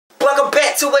welcome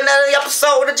back to another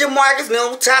episode of Jamarcus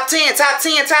new Top 10, Top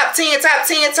 10, Top 10, Top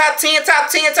 10, Top 10, Top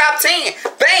 10, Top 10.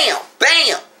 Bam,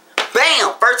 bam,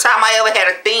 bam. First time I ever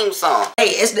had a theme song.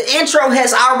 Hey, as the intro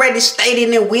has already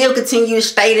stated and will continue to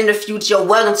state in the future,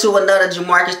 welcome to another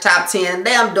Jamarcus Top 10.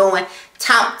 Today I'm doing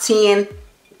Top 10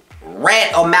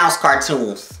 rat or mouse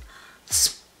cartoons.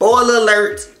 Spoiler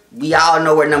alert, we all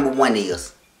know where number 1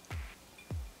 is.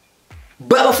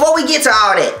 But before we get to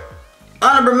all that,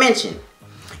 honorable mention.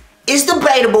 It's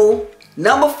debatable.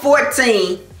 Number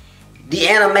 14, the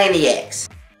Animaniacs.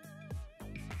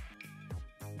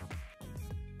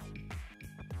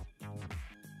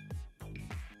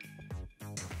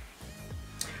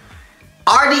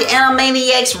 Are the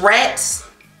Animaniacs rats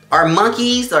or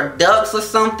monkeys or ducks or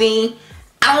something?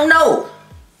 I don't know.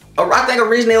 I think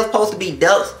originally it was supposed to be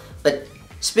ducks, but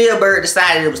Spielberg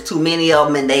decided it was too many of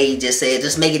them and they just said,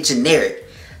 just make it generic.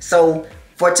 So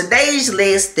for today's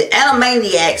list, the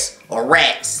Animaniacs are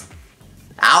rats.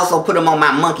 I also put them on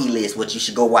my monkey list, which you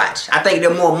should go watch. I think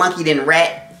they're more monkey than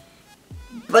rat,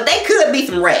 but they could be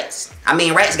some rats. I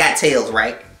mean, rats got tails,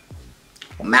 right?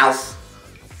 Or mouse,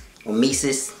 or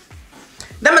Mises.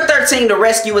 Number 13, The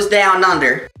Rescuers Down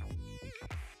Under.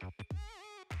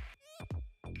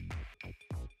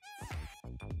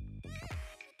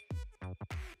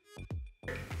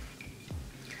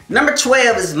 Number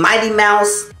 12 is Mighty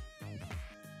Mouse.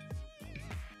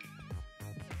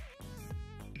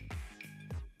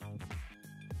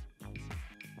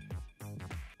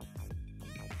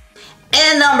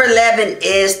 And number 11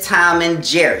 is Tom and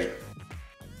Jerry.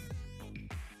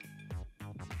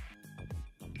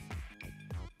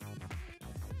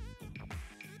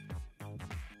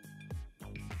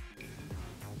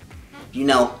 You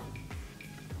know,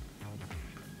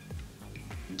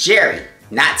 Jerry,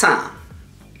 not Tom.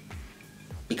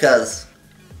 Because,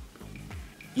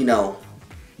 you know,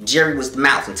 Jerry was the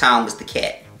mouse and Tom was the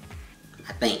cat,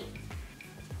 I think.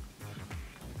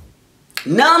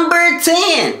 Number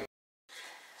 10.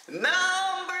 Number 10.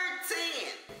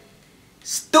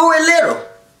 Stuart Little.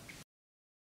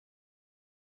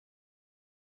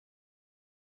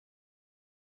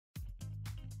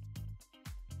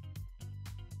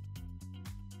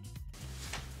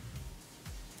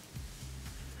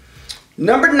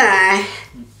 Number 9.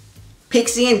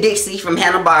 Pixie and Dixie from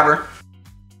Hanna, Barbera.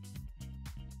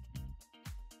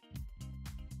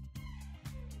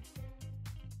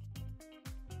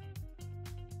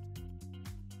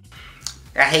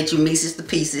 I Hate You Mises to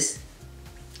Pieces.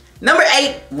 Number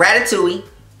 8, Ratatouille.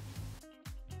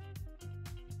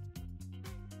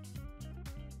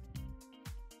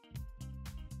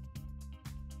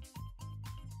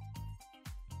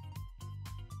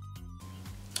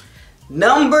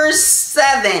 Number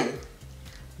 7,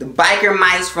 The Biker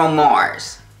Mice from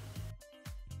Mars.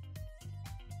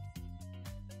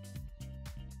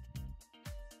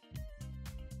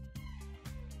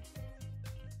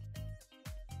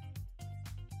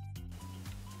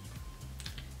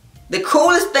 The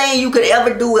coolest thing you could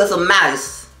ever do as a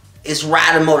mouse is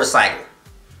ride a motorcycle.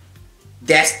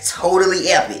 That's totally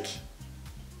epic.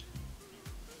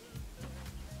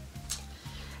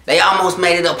 They almost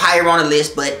made it up higher on the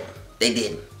list, but they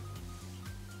didn't.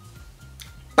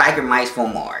 Biker Mice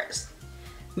from Mars.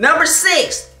 Number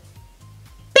 6,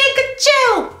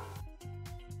 Pikachu.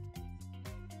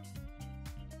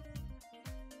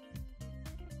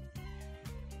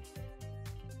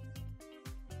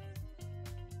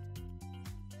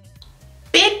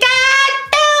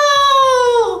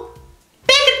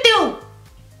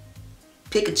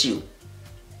 Pikachu,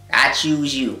 I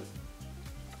choose you.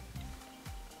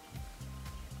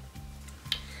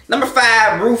 Number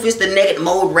 5, Rufus the Naked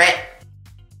Mode Rat.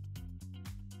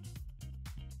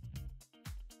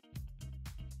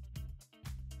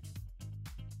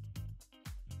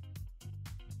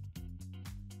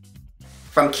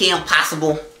 From Kim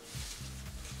Possible,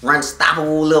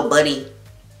 Unstoppable Little Buddy.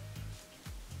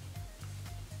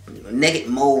 Naked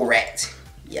Mole Rat.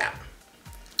 Yeah.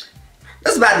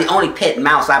 That's about the only pet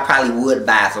mouse I probably would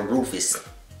buy for Rufus.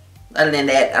 Other than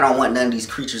that, I don't want none of these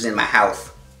creatures in my house.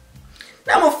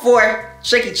 Number 4,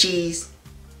 Chuck E. Cheese.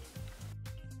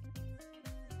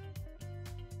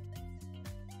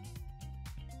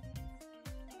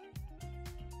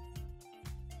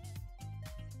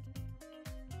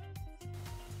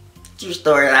 True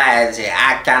story,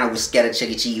 I kind of was scared of Chuck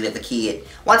E. Cheese as a kid.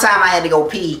 One time I had to go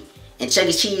pee, and Chuck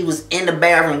E. Cheese was in the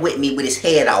bathroom with me with his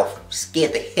head off.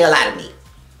 Scared the hell out of me.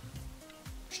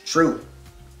 It's true.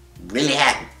 Really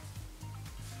happened.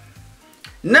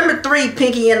 Number 3,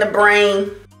 Pinky and the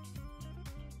Brain.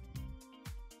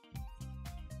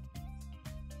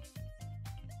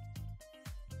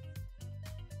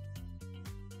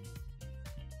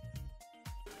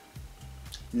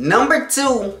 Number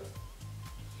 2,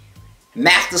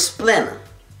 Master Splinter.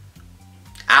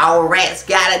 All rats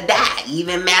gotta die,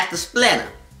 even Master Splinter.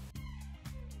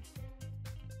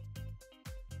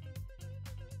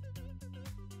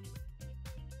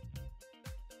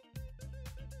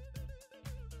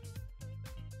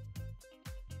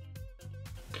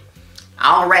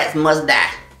 All rats must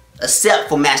die, except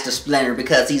for Master Splinter,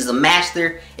 because he's a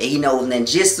master and he knows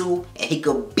ninjutsu and he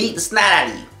could beat the snot out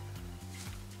of you.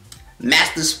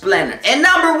 Master Splinter. And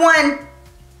number 1,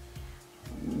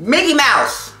 Mickey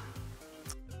Mouse.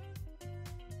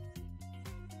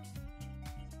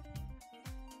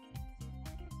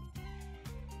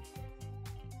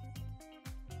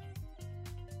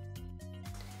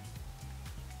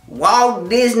 Walt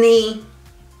Disney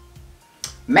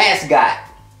mascot.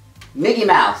 Mickey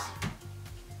Mouse.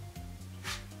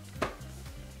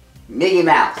 Mickey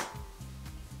Mouse.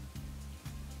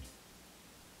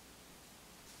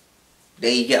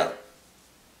 There you go.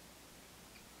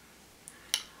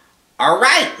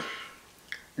 Alright.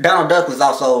 Donald Duck was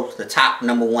also the top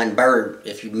number 1 bird.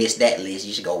 If you missed that list,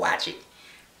 you should go watch it.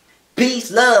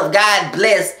 Peace, love, God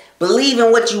bless. Believe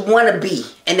in what you want to be.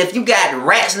 And if you got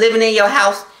rats living in your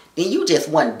house, then you just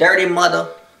one dirty mother.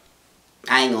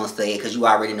 I ain't gonna say it because you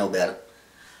already know better.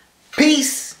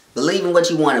 Peace. Believe in what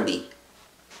you want to be.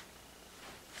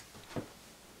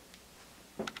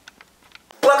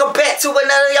 Welcome back to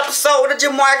another episode of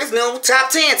Jamarcus new Top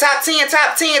 10, Top 10,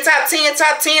 Top 10, Top 10,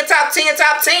 Top 10, Top 10,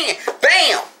 Top 10.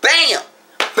 Bam, bam,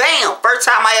 bam. First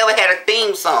time I ever had a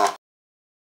theme song.